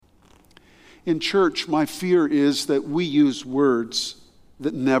In church, my fear is that we use words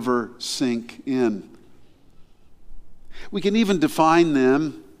that never sink in. We can even define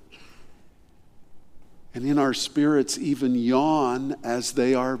them, and in our spirits even yawn as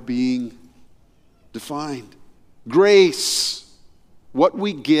they are being defined. Grace, what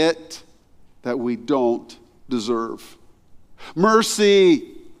we get that we don't deserve. Mercy,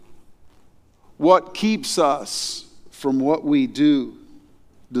 what keeps us from what we do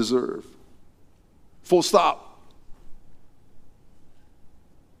deserve. Full stop.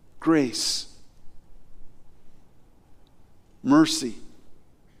 Grace. Mercy.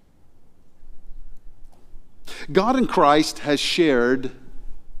 God in Christ has shared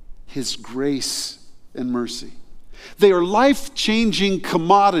His grace and mercy. They are life-changing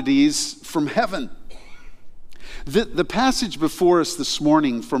commodities from heaven. The passage before us this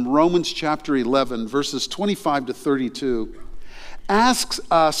morning from Romans chapter 11, verses 25 to 32, asks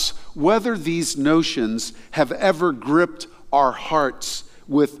us whether these notions have ever gripped our hearts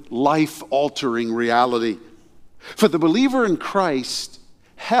with life-altering reality. For the believer in Christ,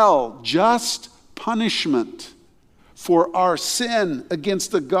 hell, just punishment for our sin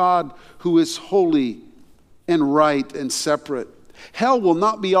against a God who is holy and right and separate. Hell will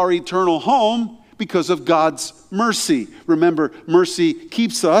not be our eternal home because of God's mercy. Remember, mercy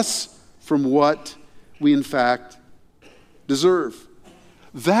keeps us from what we in fact deserve.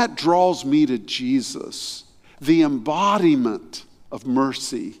 That draws me to Jesus, the embodiment of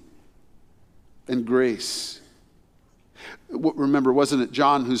mercy and grace. Remember, wasn't it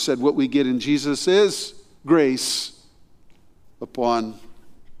John who said what we get in Jesus is grace upon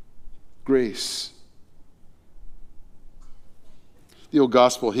grace? The old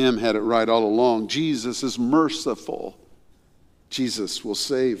gospel hymn had it right all along. Jesus is merciful. Jesus will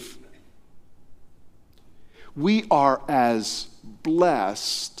save. We are as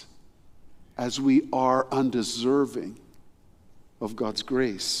blessed as we are undeserving of God's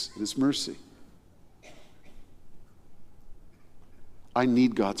grace and His mercy. I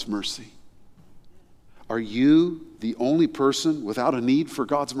need God's mercy. Are you the only person without a need for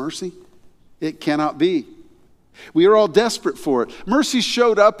God's mercy? It cannot be. We are all desperate for it. Mercy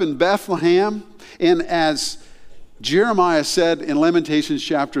showed up in Bethlehem, and as Jeremiah said in Lamentations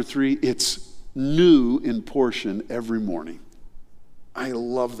chapter 3, it's new in portion every morning. I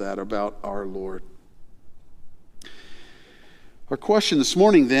love that about our Lord. Our question this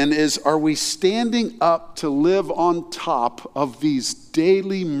morning then is, are we standing up to live on top of these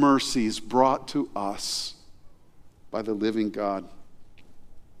daily mercies brought to us by the living God?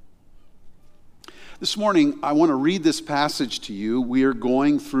 This morning, I want to read this passage to you. We are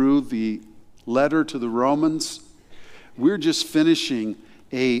going through the letter to the Romans. We're just finishing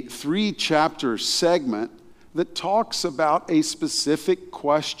a 3-chapter segment that talks about a specific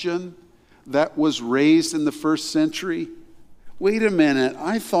question that was raised in the first century. Wait a minute,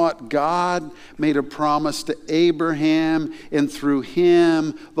 I thought God made a promise to Abraham, and through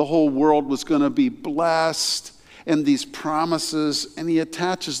him, the whole world was going to be blessed. And these promises, and he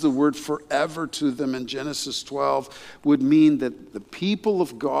attaches the word forever to them in Genesis 12, would mean that the people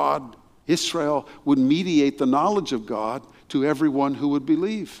of God, Israel, would mediate the knowledge of God to everyone who would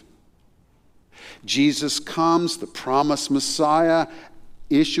believe. Jesus comes, the promised Messiah,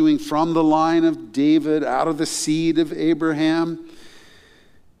 issuing from the line of David, out of the seed of Abraham,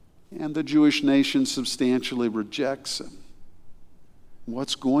 and the Jewish nation substantially rejects him.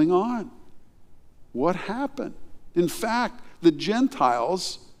 What's going on? What happened? In fact, the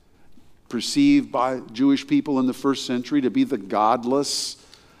Gentiles, perceived by Jewish people in the first century to be the godless,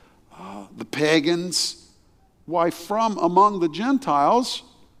 the pagans, why from among the Gentiles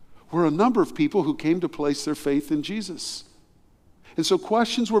were a number of people who came to place their faith in Jesus. And so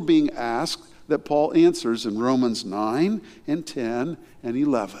questions were being asked that Paul answers in Romans 9 and 10 and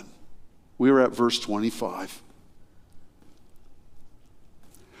 11. We are at verse 25.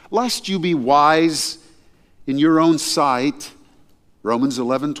 Lest you be wise in your own sight, Romans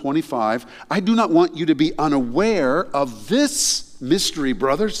 11:25, I do not want you to be unaware of this mystery,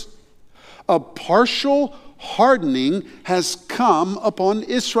 brothers. A partial hardening has come upon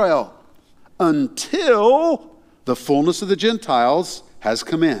Israel until the fullness of the Gentiles has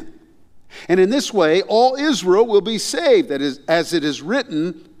come in. And in this way, all Israel will be saved. That is, as it is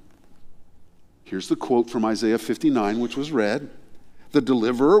written, here's the quote from Isaiah 59, which was read, the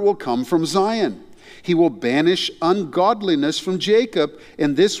deliverer will come from Zion. He will banish ungodliness from Jacob,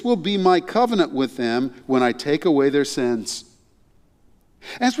 and this will be my covenant with them when I take away their sins.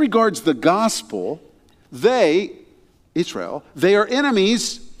 As regards the gospel, they, Israel, they are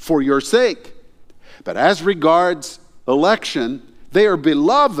enemies for your sake. But as regards election, they are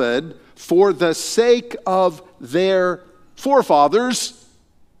beloved for the sake of their forefathers,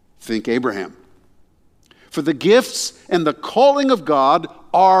 think Abraham. For the gifts and the calling of God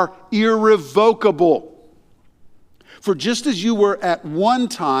are irrevocable. For just as you were at one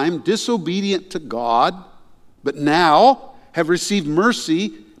time disobedient to God, but now have received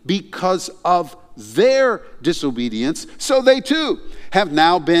mercy because of their disobedience, so they too have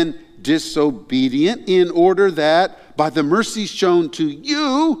now been disobedient, in order that by the mercy shown to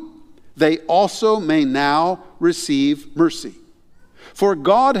you, they also may now receive mercy. For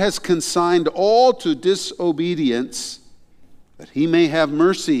God has consigned all to disobedience, that he may have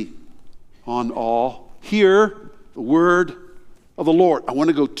mercy on all. Hear the word of the Lord. I want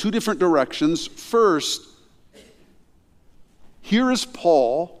to go two different directions. First, here is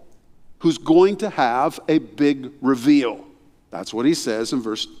Paul, who's going to have a big reveal. That's what he says in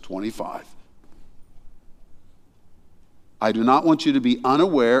verse 25. I do not want you to be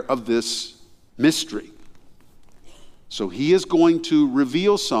unaware of this mystery. So he is going to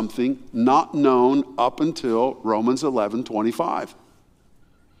reveal something not known up until Romans 11:25.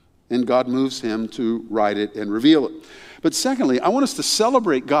 And God moves him to write it and reveal it. But secondly, I want us to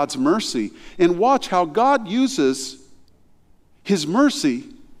celebrate God's mercy and watch how God uses his mercy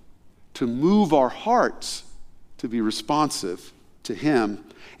to move our hearts to be responsive to him.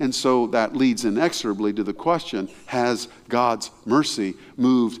 And so that leads inexorably to the question, has God's mercy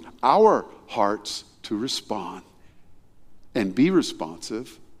moved our hearts to respond and be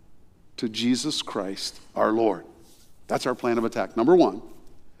responsive to Jesus Christ our Lord? That's our plan of attack. Number one,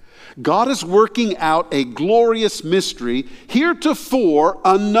 God is working out a glorious mystery heretofore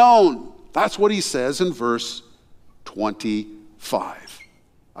unknown. That's what he says in verse 25.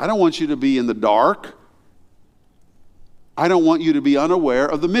 I don't want you to be in the dark. I don't want you to be unaware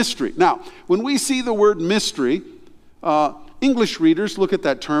of the mystery. Now, when we see the word mystery, English readers look at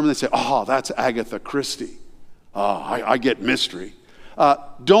that term and they say, oh, that's Agatha Christie. I get mystery.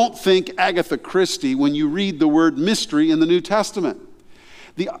 Don't think Agatha Christie when you read the word mystery in the New Testament.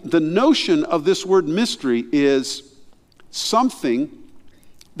 The notion of this word mystery is something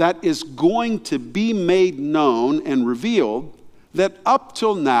that is going to be made known and revealed that up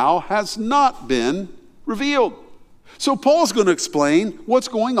till now has not been revealed. So Paul's going to explain what's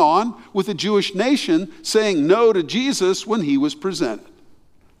going on with the Jewish nation saying no to Jesus when he was presented.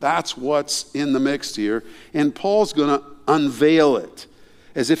 That's what's in the mix here. And Paul's going to unveil it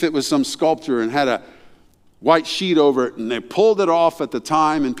as if it was some sculptor and had a white sheet over it, and they pulled it off at the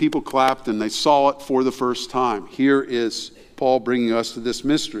time, and people clapped, and they saw it for the first time. Here is Paul bringing us to this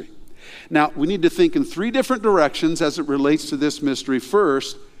mystery. Now, we need to think in three different directions as it relates to this mystery.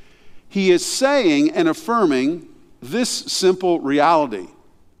 First, he is saying and affirming this simple reality,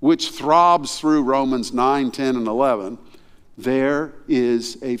 which throbs through Romans 9, 10, and 11. There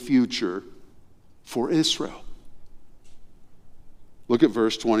is a future for Israel. Look at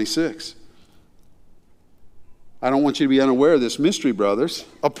verse 26. I don't want you to be unaware of this mystery, brothers.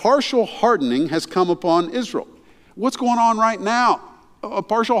 A partial hardening has come upon Israel. What's going on right now? A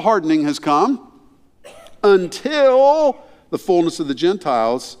partial hardening has come until the fullness of the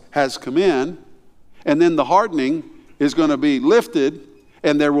Gentiles has come in, and then the hardening is going to be lifted,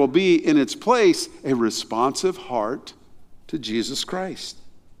 and there will be in its place a responsive heart to Jesus Christ.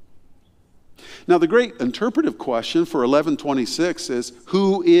 Now, the great interpretive question for 11:26 is,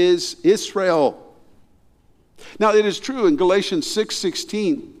 who is Israel? Now, it is true in Galatians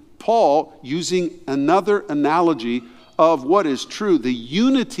 6:16, Paul, using another analogy of what is true, the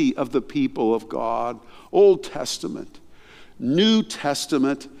unity of the people of God, Old Testament, New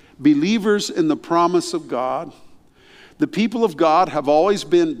Testament, believers in the promise of God. The people of God have always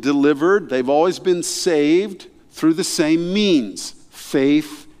been delivered, they've always been saved through the same means,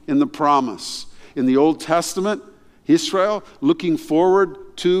 faith in the promise. In the Old Testament, Israel looking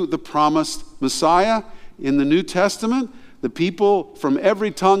forward to the promised Messiah. In the New Testament, the people from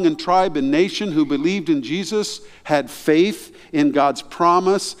every tongue and tribe and nation who believed in Jesus had faith in God's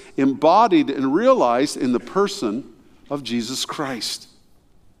promise, embodied and realized in the person of Jesus Christ.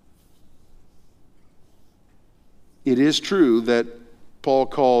 It is true that Paul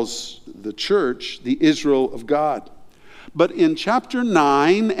calls the church the Israel of God. But in chapter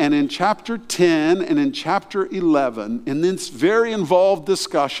 9 and in chapter 10 and in chapter 11, in this very involved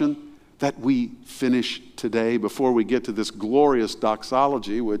discussion that we finish today before we get to this glorious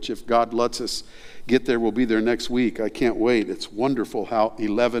doxology, which if God lets us get there, we'll be there next week. I can't wait. It's wonderful how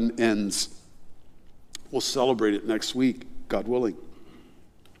 11 ends. We'll celebrate it next week, God willing.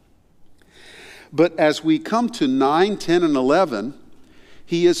 But as we come to 9, 10, and 11,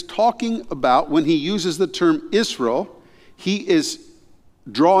 he is talking about, when he uses the term Israel, he is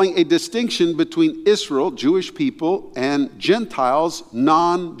drawing a distinction between Israel, Jewish people, and Gentiles,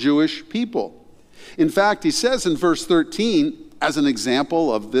 non-Jewish people. In fact, he says in verse 13, as an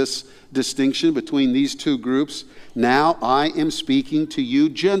example of this distinction between these two groups, now I am speaking to you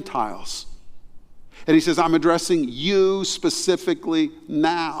Gentiles. And he says, I'm addressing you specifically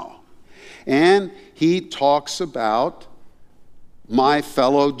now. And he talks about my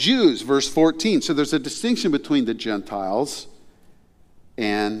fellow Jews, verse 14. So there's a distinction between the Gentiles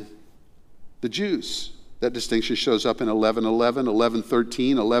and the Jews. That distinction shows up in 11:11,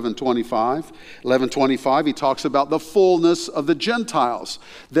 11:13, 11:25. 11:25, he talks about the fullness of the Gentiles,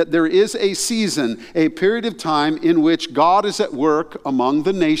 that there is a season, a period of time in which God is at work among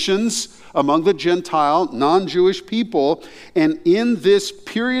the nations, among the Gentile, non-Jewish people, and in this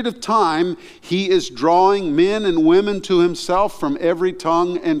period of time, he is drawing men and women to himself from every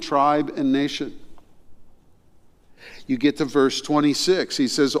tongue and tribe and nation. You get to verse 26. He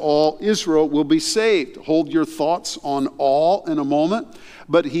says, all Israel will be saved. Hold your thoughts on all in a moment.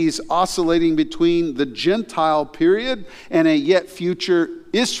 But he's oscillating between the Gentile period and a yet future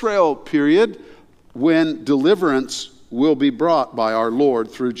Israel period when deliverance will be brought by our Lord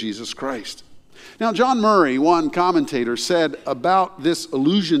through Jesus Christ. Now, John Murray, one commentator, said about this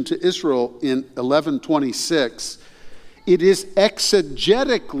allusion to Israel in 11:26, it is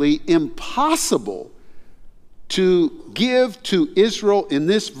exegetically impossible to give to Israel in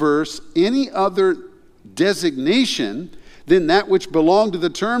this verse any other designation than that which belonged to the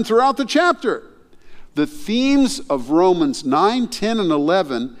term throughout the chapter. The themes of Romans 9, 10, and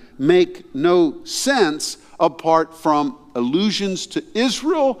 11 make no sense apart from allusions to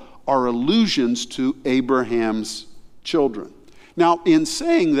Israel or allusions to Abraham's children. Now, in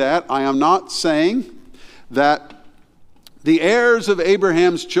saying that, I am not saying that the heirs of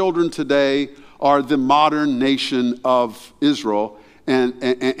Abraham's children today are the modern nation of Israel,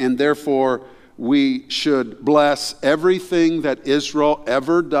 and therefore we should bless everything that Israel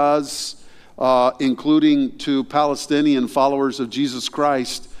ever does, including to Palestinian followers of Jesus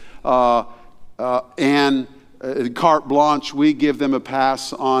Christ, and carte blanche, we give them a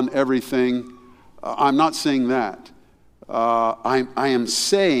pass on everything. I'm not saying that. I am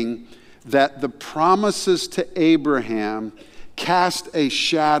saying that the promises to Abraham cast a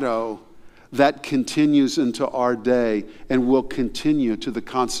shadow that continues into our day and will continue to the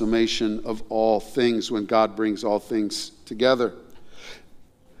consummation of all things when God brings all things together.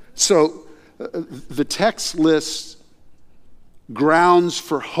 So the text lists grounds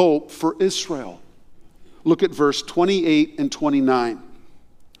for hope for Israel. Look at verse 28 and 29.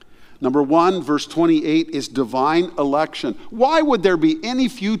 Number one, verse 28 is divine election. Why would there be any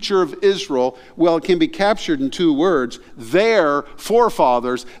future of Israel? Well, it can be captured in two words. Their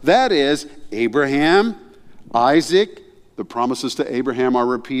forefathers, that is, Abraham, Isaac, the promises to Abraham are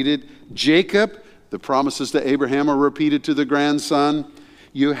repeated. Jacob, the promises to Abraham are repeated to the grandson.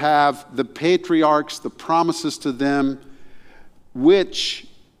 You have the patriarchs, the promises to them, which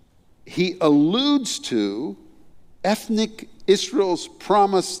he alludes to ethnic Israel's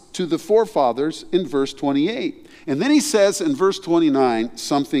promise to the forefathers in verse 28. And then he says in verse 29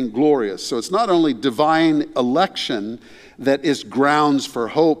 something glorious. So it's not only divine election that is grounds for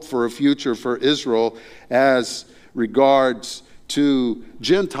hope for a future for Israel as regards to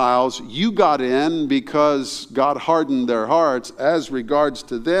Gentiles. You got in because God hardened their hearts. As regards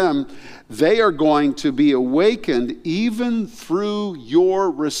to them, they are going to be awakened even through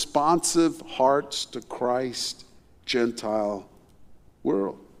your responsive hearts to Christ, Gentile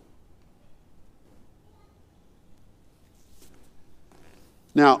world.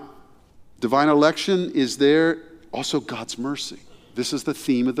 Now, divine election is there, also God's mercy. This is the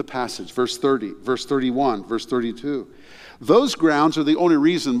theme of the passage. Verse 30, verse 31, verse 32. Those grounds are the only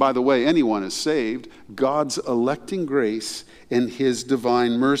reason, by the way, anyone is saved. God's electing grace and his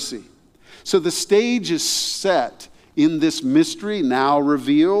divine mercy. So the stage is set in this mystery now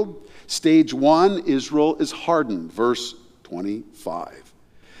revealed. Stage one, Israel is hardened, verse 25.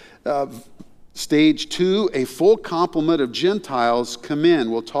 Stage two, a full complement of Gentiles come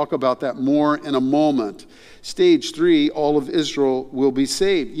in. We'll talk about that more in a moment. Stage three, all of Israel will be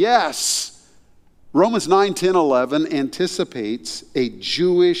saved. Yes, Romans 9, 10, 11 anticipates a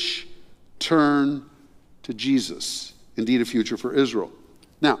Jewish turn to Jesus. Indeed, a future for Israel.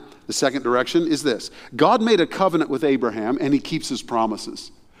 Now, the second direction is this. God made a covenant with Abraham, and he keeps his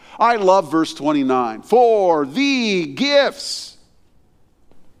promises. I love verse 29. For the gifts.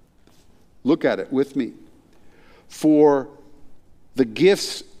 Look at it with me. For the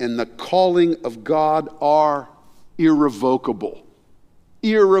gifts and the calling of God are irrevocable.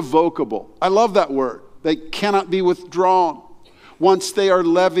 Irrevocable. I love that word. They cannot be withdrawn. Once they are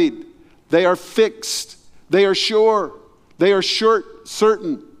levied, they are fixed. They are sure. They are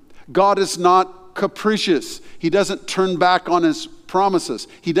certain. God is not capricious. He doesn't turn back on his promises.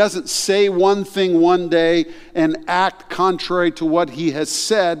 He doesn't say one thing one day and act contrary to what he has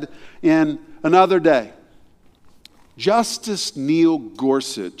said in another day. Justice Neil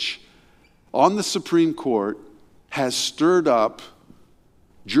Gorsuch on the Supreme Court has stirred up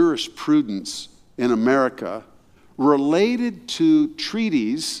jurisprudence in America related to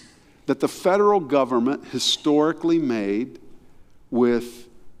treaties that the federal government historically made with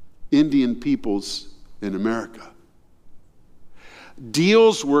Indian peoples in America.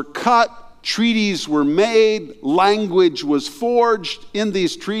 Deals were cut, treaties were made, language was forged in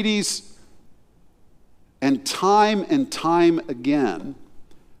these treaties, and time again,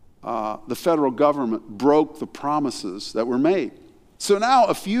 the federal government broke the promises that were made. So now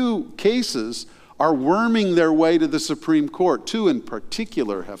a few cases are worming their way to the Supreme Court. Two in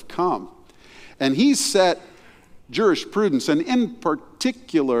particular have come. And he set jurisprudence, and in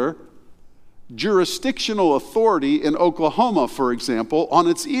particular, jurisdictional authority in Oklahoma, for example, on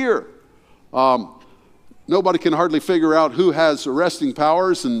its ear. Nobody can hardly figure out who has arresting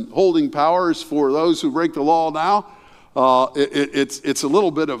powers and holding powers for those who break the law now. It's a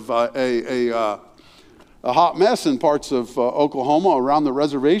little bit of a hot mess in parts of Oklahoma around the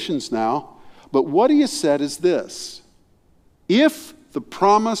reservations now. But what he has said is this: if the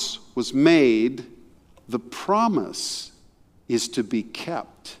promise was made, the promise is to be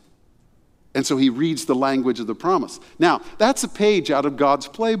kept. And so he reads the language of the promise. Now, that's a page out of God's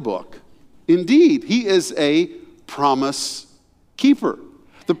playbook. Indeed, he is a promise keeper.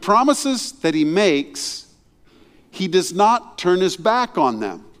 The promises that he makes, he does not turn his back on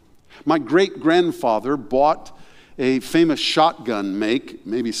them. My great-grandfather bought a famous shotgun make,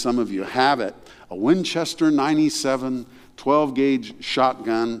 maybe some of you have it, a Winchester 97 12-gauge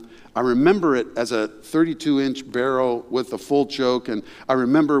shotgun. I remember it as a 32-inch barrel with a full choke, and I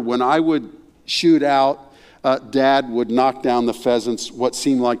remember when I would shoot out, Dad would knock down the pheasants what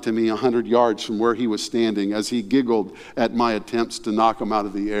seemed like to me 100 yards from where he was standing as he giggled at my attempts to knock him out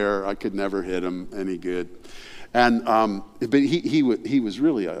of the air. I could never hit him any good. And but he was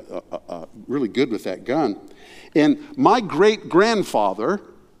really really good with that gun. And my great-grandfather,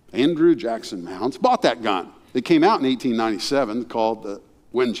 Andrew Jackson Mounds, bought that gun. It came out in 1897, called the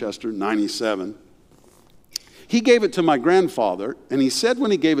Winchester 97. He gave it to my grandfather, and he said when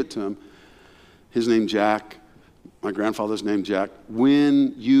he gave it to him, his name Jack, my grandfather's name Jack,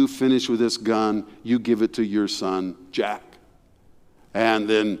 when you finish with this gun, you give it to your son, Jack. And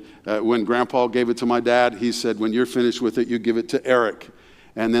then when Grandpa gave it to my dad, he said, when you're finished with it, you give it to Eric.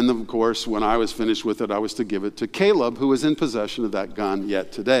 And then, of course, when I was finished with it, I was to give it to Caleb, who is in possession of that gun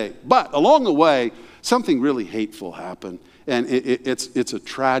yet today. But along the way, something really hateful happened, and it's a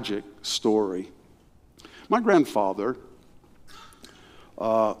tragic story. My grandfather,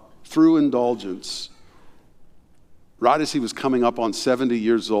 through indulgence, right as he was coming up on 70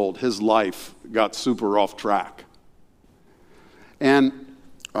 years old, his life got super off track. And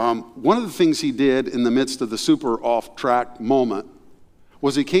one of the things he did in the midst of the super off-track moment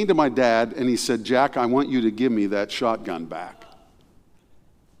was he came to my dad and he said, Jack, I want you to give me that shotgun back.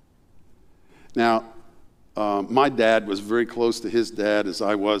 Now, my dad was very close to his dad as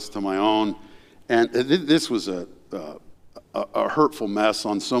I was to my own, and this was a hurtful mess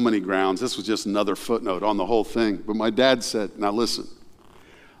on so many grounds. This was just another footnote on the whole thing. But my dad said, now listen,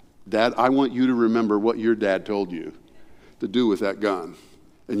 Dad, I want you to remember what your dad told you to do with that gun.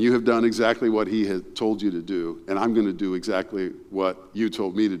 And you have done exactly what he had told you to do. And I'm going to do exactly what you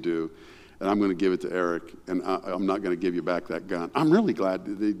told me to do. And I'm going to give it to Eric. And I'm not going to give you back that gun. I'm really glad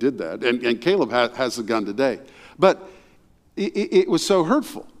that he did that. And Caleb has the gun today. But it was so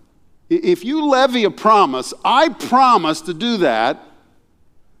hurtful. If you levy a promise, I promise to do that,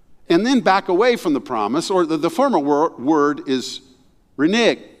 and then back away from the promise, or the former word is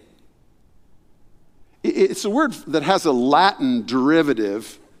renege. It's a word that has a Latin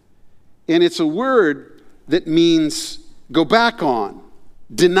derivative, and it's a word that means go back on,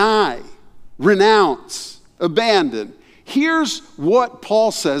 deny, renounce, abandon. Here's what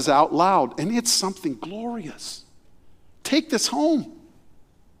Paul says out loud, and it's something glorious. Take this home.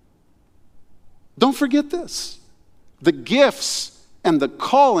 Don't forget this. The gifts and the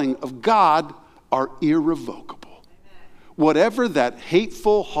calling of God are irrevocable. Whatever that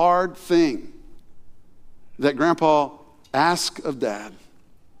hateful, hard thing that Grandpa asked of Dad,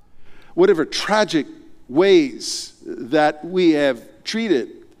 whatever tragic ways that we have treated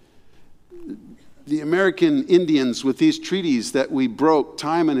the American Indians with these treaties that we broke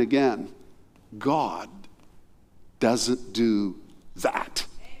time and again, God doesn't do that.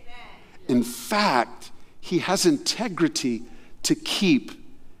 In fact, he has integrity to keep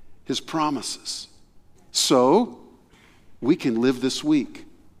his promises. So we can live this week.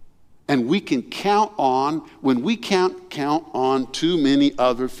 And we can count on, when we can't count on too many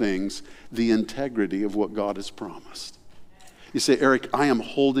other things, the integrity of what God has promised. You say, Eric, I am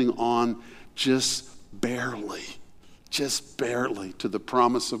holding on just barely to the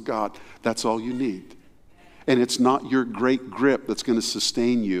promise of God. That's all you need. And it's not your great grip that's going to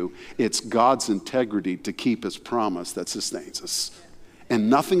sustain you. It's God's integrity to keep his promise that sustains us. And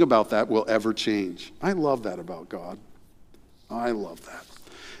nothing about that will ever change. I love that about God. I love that.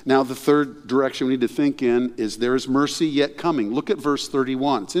 Now, the third direction we need to think in is there is mercy yet coming. Look at verse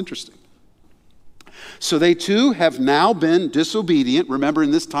 31. It's interesting. So they too have now been disobedient. Remember, in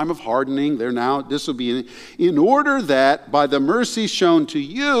this time of hardening, they're now disobedient. In order that by the mercy shown to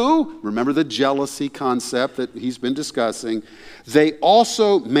you, remember the jealousy concept that he's been discussing, they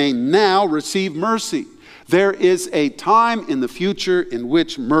also may now receive mercy. There is a time in the future in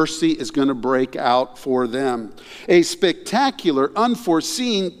which mercy is going to break out for them. A spectacular,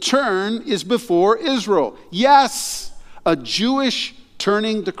 unforeseen turn is before Israel. Yes, a Jewish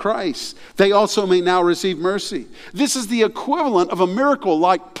turning to Christ. They also may now receive mercy. This is the equivalent of a miracle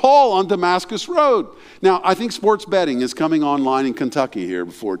like Paul on Damascus Road. Now, I think sports betting is coming online in Kentucky here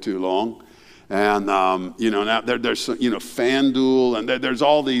before too long. And, now there's FanDuel, and there's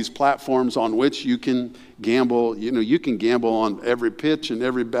all these platforms on which you can gamble. You can gamble on every pitch and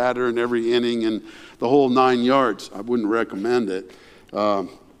every batter and every inning and the whole 9 yards. I wouldn't recommend it.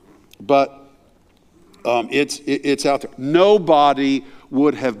 But it's out there. Nobody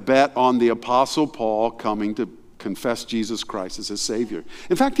would have bet on the Apostle Paul coming to confess Jesus Christ as his Savior.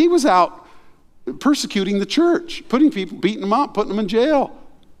 In fact, he was out persecuting the church, beating them up, putting them in jail.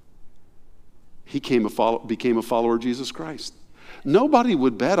 He became a follower of Jesus Christ. Nobody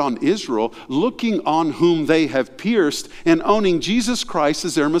would bet on Israel looking on whom they have pierced and owning Jesus Christ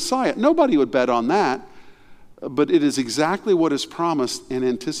as their Messiah. Nobody would bet on that. But it is exactly what is promised and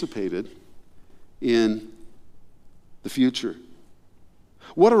anticipated in the future.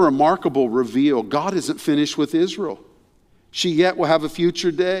 What a remarkable reveal. God isn't finished with Israel. She yet will have a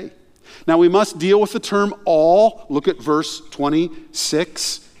future day. Now we must deal with the term all. Look at verse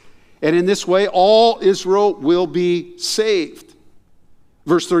 26. And in this way, all Israel will be saved.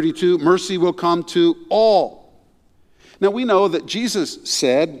 Verse 32, mercy will come to all. Now we know that Jesus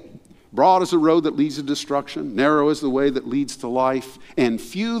said, broad is the road that leads to destruction, narrow is the way that leads to life, and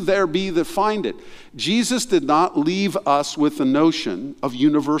few there be that find it. Jesus did not leave us with the notion of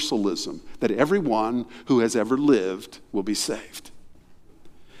universalism, that everyone who has ever lived will be saved.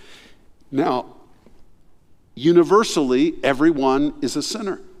 Now, universally, everyone is a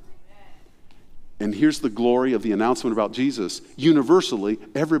sinner. And here's the glory of the announcement about Jesus. Universally,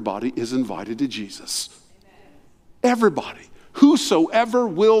 everybody is invited to Jesus. Everybody. Whosoever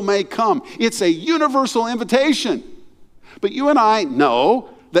will may come. It's a universal invitation. But you and I know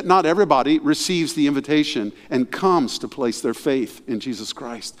that not everybody receives the invitation and comes to place their faith in Jesus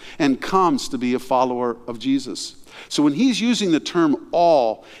Christ and comes to be a follower of Jesus. So when he's using the term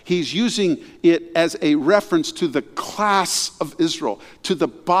all, he's using it as a reference to the class of Israel, to the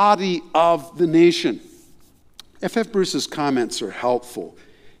body of the nation. F.F. Bruce's comments are helpful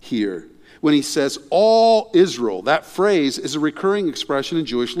here. When he says all Israel, that phrase is a recurring expression in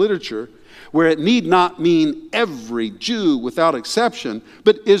Jewish literature where it need not mean every Jew without exception,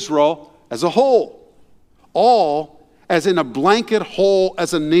 but Israel as a whole. All as in a blanket whole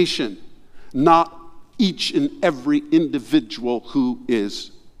as a nation, not each and every individual who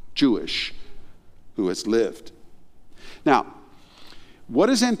is Jewish, who has lived. Now, what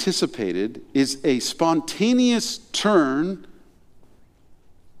is anticipated is a spontaneous turn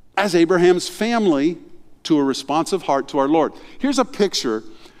as Abraham's family to a responsive heart to our Lord. Here's a picture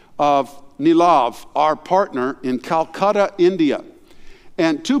of Nilav, our partner in Calcutta, India.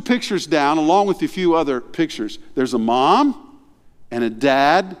 And two pictures down, along with a few other pictures, there's a mom and a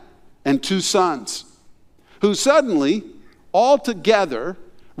dad and two sons who suddenly, all together,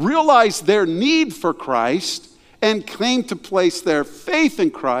 realized their need for Christ and came to place their faith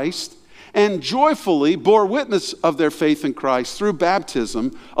in Christ and joyfully bore witness of their faith in Christ through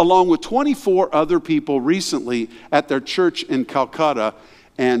baptism, along with 24 other people recently at their church in Calcutta.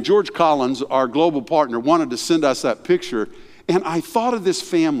 And George Collins, our global partner, wanted to send us that picture. And I thought of this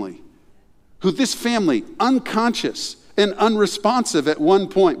family, unconscious and unresponsive at one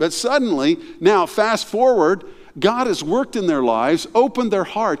point, but suddenly, now fast forward, God has worked in their lives, opened their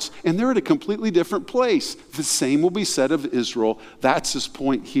hearts, and they're at a completely different place. The same will be said of Israel. That's his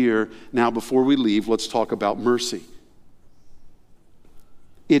point here. Now, before we leave, let's talk about mercy.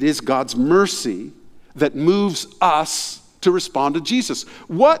 it is God's mercy that moves us to respond to Jesus.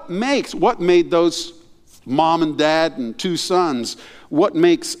 What made those mom and dad and 2 sons, what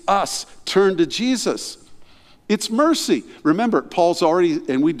makes us turn to Jesus? It's mercy. Remember, Paul's already,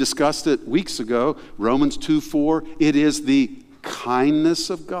 and we discussed it weeks ago, Romans 2:4, it is the kindness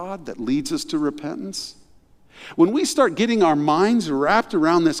of God that leads us to repentance. When we start getting our minds wrapped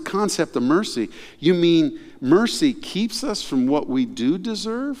around this concept of mercy, you mean mercy keeps us from what we do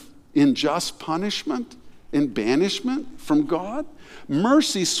deserve in just punishment and banishment from God?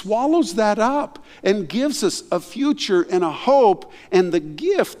 Mercy swallows that up and gives us a future and a hope and the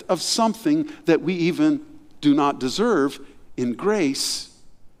gift of something that we even do not deserve in grace,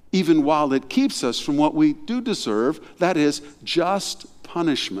 even while it keeps us from what we do deserve, that is just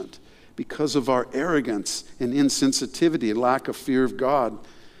punishment, because of our arrogance and insensitivity and lack of fear of God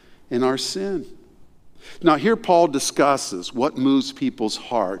and our sin. Now here Paul discusses what moves people's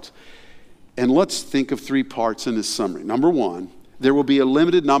heart. And let's think of 3 parts in his summary. Number 1, there will be a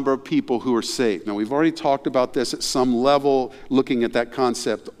limited number of people who are saved. Now we've already talked about this at some level, looking at that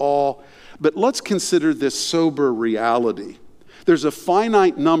concept but let's consider this sober reality. There's a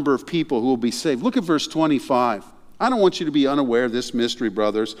finite number of people who will be saved. Look at verse 25. I don't want you to be unaware of this mystery,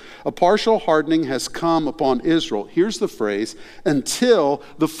 brothers. A partial hardening has come upon Israel. Here's the phrase, until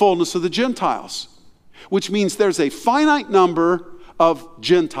the fullness of the Gentiles. Which means there's a finite number of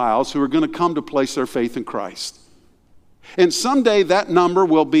Gentiles who are going to come to place their faith in Christ. And someday that number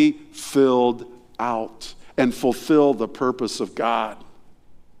will be filled out and fulfill the purpose of God.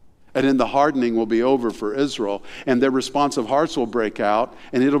 And then the hardening will be over for Israel, and their responsive hearts will break out,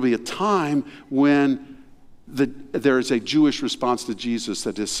 and it'll be a time when there is a Jewish response to Jesus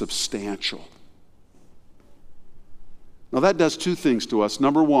that is substantial. Now that does 2 things to us.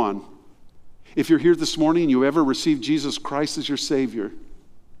 Number 1, if you're here this morning and you ever received Jesus Christ as your Savior,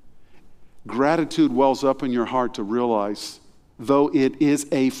 gratitude wells up in your heart to realize, though it is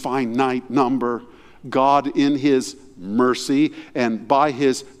a finite number, God in His mercy and by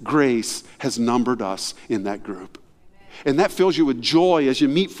His grace has numbered us in that group. And that fills you with joy as you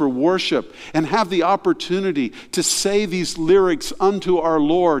meet for worship and have the opportunity to say these lyrics unto our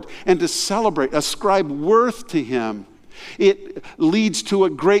Lord and to celebrate, ascribe worth to Him. It leads to a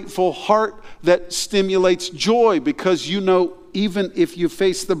grateful heart that stimulates joy because you know, even if you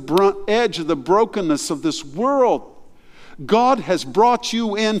face the brunt edge of the brokenness of this world, God has brought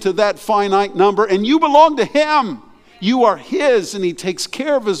you into that finite number and you belong to Him. You are His and He takes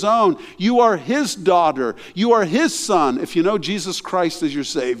care of His own. You are His daughter. You are His son if you know Jesus Christ as your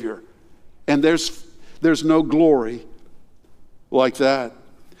Savior. And there's no glory like that.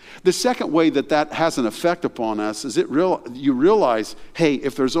 The second way that has an effect upon us is you realize, hey,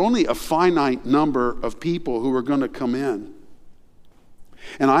 if there's only a finite number of people who are going to come in,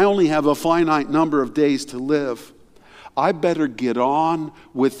 and I only have a finite number of days to live, I better get on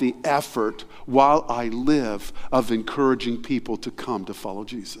with the effort while I live of encouraging people to come to follow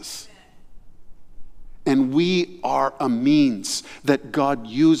Jesus. And we are a means that God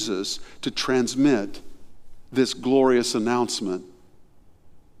uses to transmit this glorious announcement.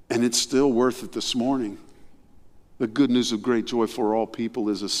 And it's still worth it this morning. The good news of great joy for all people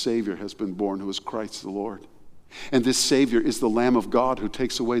is a Savior has been born who is Christ the Lord. And this Savior is the Lamb of God who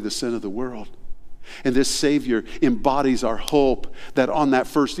takes away the sin of the world. And this Savior embodies our hope that on that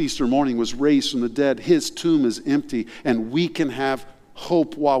first Easter morning was raised from the dead. His tomb is empty and we can have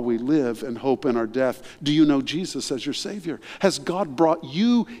hope while we live and hope in our death. Do you know Jesus as your Savior? Has God brought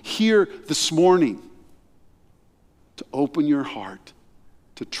you here this morning to open your heart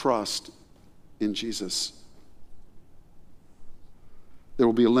to trust in Jesus? There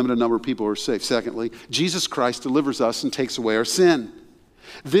will be a limited number of people who are saved. Secondly, Jesus Christ delivers us and takes away our sin.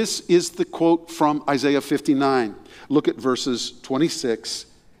 This is the quote from Isaiah 59. Look at verses 26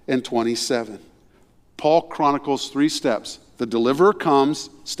 and 27. Paul chronicles 3 steps. The deliverer comes,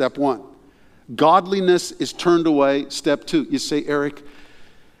 step 1. Godliness is turned away, step 2. You say, Eric,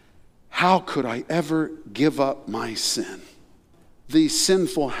 how could I ever give up my sin? These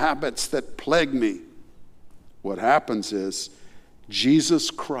sinful habits that plague me. What happens is Jesus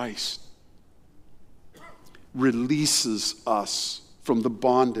Christ releases us from the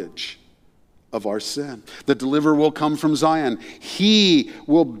bondage of our sin. The deliverer will come from Zion. He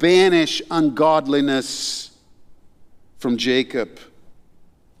will banish ungodliness from Jacob.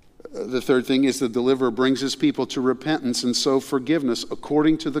 The third thing is the deliverer brings his people to repentance and so forgiveness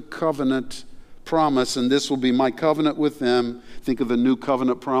according to the covenant promise. And this will be my covenant with them. Think of the new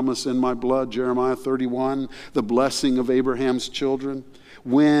covenant promise in my blood, Jeremiah 31, the blessing of Abraham's children.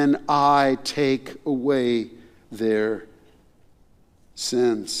 When I take away their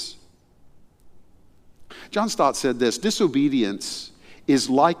sins. John Stott said this: disobedience is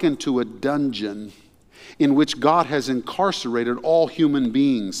likened to a dungeon in which God has incarcerated all human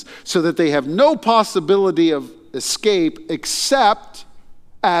beings so that they have no possibility of escape except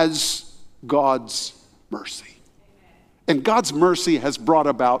as God's mercy. And God's mercy has brought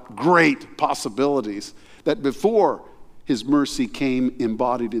about great possibilities that before his mercy came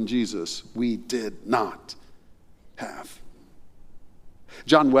embodied in Jesus, we did not have.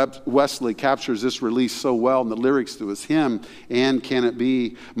 John Wesley captures this release so well in the lyrics to his hymn, "And Can It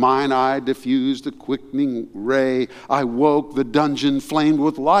Be? Mine eye diffused a quickening ray. I woke, the dungeon flamed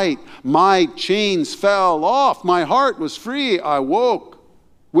with light. My chains fell off, my heart was free. I woke,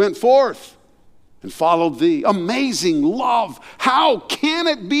 went forth, and followed thee." Amazing love! How can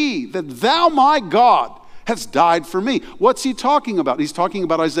it be that thou, my God, hast died for me? What's he talking about? He's talking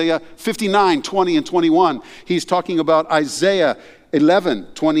about Isaiah 59, 20 and 21. He's talking about Isaiah 11,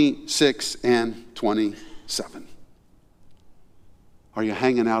 26 and 27. Are you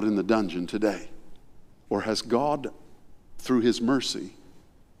hanging out in the dungeon today? Or has God, through his mercy,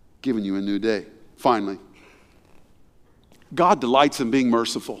 given you a new day? Finally, God delights in being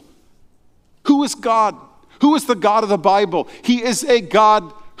merciful. Who is God? Who is the God of the Bible? He is a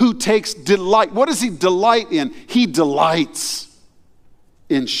God who takes delight. What does he delight in? He delights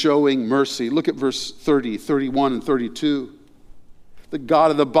in showing mercy. Look at verse 30, 31, and 32. The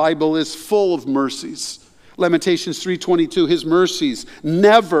God of the Bible is full of mercies. Lamentations 3:22, his mercies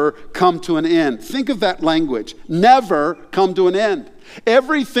never come to an end. Think of that language. Never come to an end.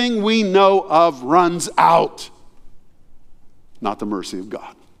 Everything we know of runs out. Not the mercy of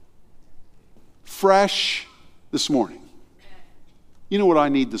God. Fresh this morning. You know what I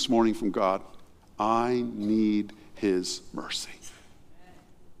need this morning from God? I need his mercy.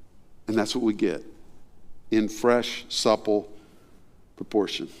 And that's what we get in fresh, supple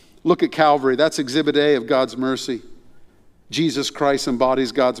proportion. Look at Calvary. That's exhibit A of God's mercy. Jesus Christ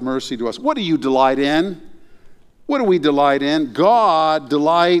embodies God's mercy to us. What do you delight in? What do we delight in? God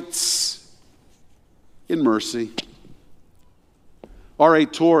delights in mercy. R.A.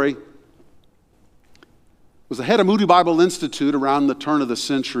 Torrey was the head of Moody Bible Institute around the turn of the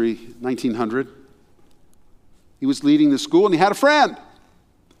century, 1900. He was leading the school and he had a friend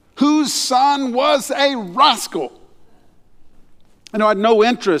whose son was a rascal. I had no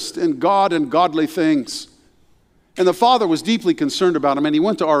interest in God and godly things. And the father was deeply concerned about him, and he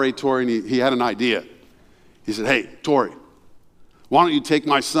went to R.A. Torrey and he had an idea. He said, "Hey, Torrey, why don't you take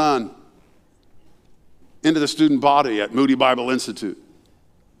my son into the student body at Moody Bible Institute?"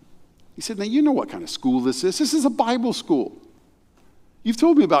 He said, "Now you know what kind of school this is. This is a Bible school. You've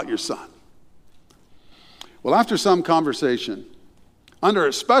told me about your son." Well, after some conversation, under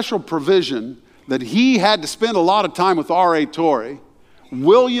a special provision that he had to spend a lot of time with R.A. Torrey,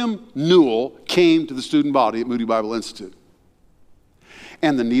 William Newell came to the student body at Moody Bible Institute.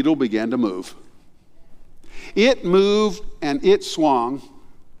 And the needle began to move. It moved and it swung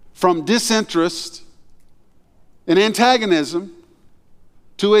from disinterest and antagonism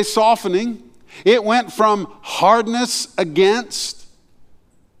to a softening. It went from hardness against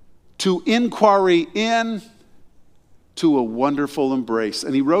to inquiry in to a wonderful embrace.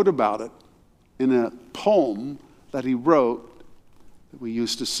 And he wrote about it in a poem that he wrote that we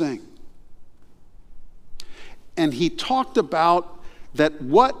used to sing. And he talked about that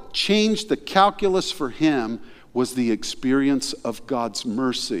what changed the calculus for him was the experience of God's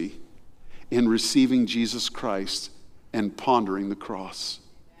mercy in receiving Jesus Christ and pondering the cross.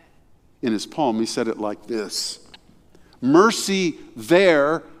 In his poem, he said it like this: "Mercy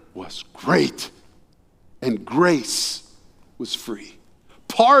there was great, and grace was free.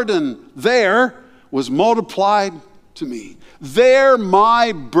 Pardon there was multiplied to me. There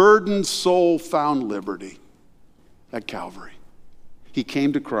my burdened soul found liberty." At Calvary, he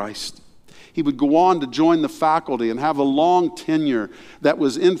came to Christ. He would go on to join the faculty and have a long tenure that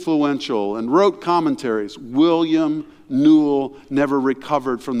was influential and wrote commentaries. William Newell never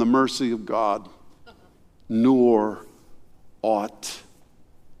recovered from the mercy of God, nor ought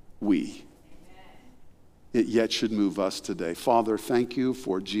we. It yet should move us today. Father, thank you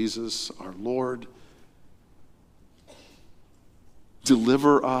for Jesus, our Lord.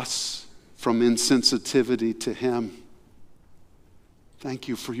 Deliver us from insensitivity to him. Thank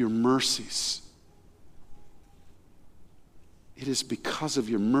you for your mercies. It is because of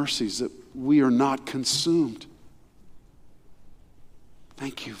your mercies that we are not consumed.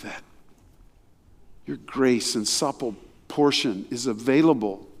 Thank you that your grace and supple portion is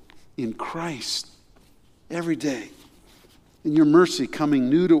available in Christ every day. And your mercy coming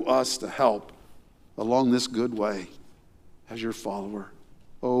new to us to help along this good way. as your follower.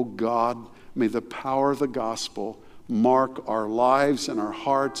 Oh God, may the power of the gospel mark our lives and our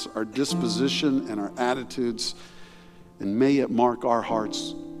hearts, our disposition and our attitudes, and may it mark our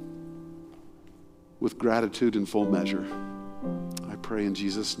hearts with gratitude in full measure. I pray in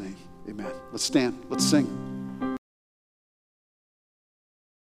Jesus' name. Amen. Let's stand. Let's sing.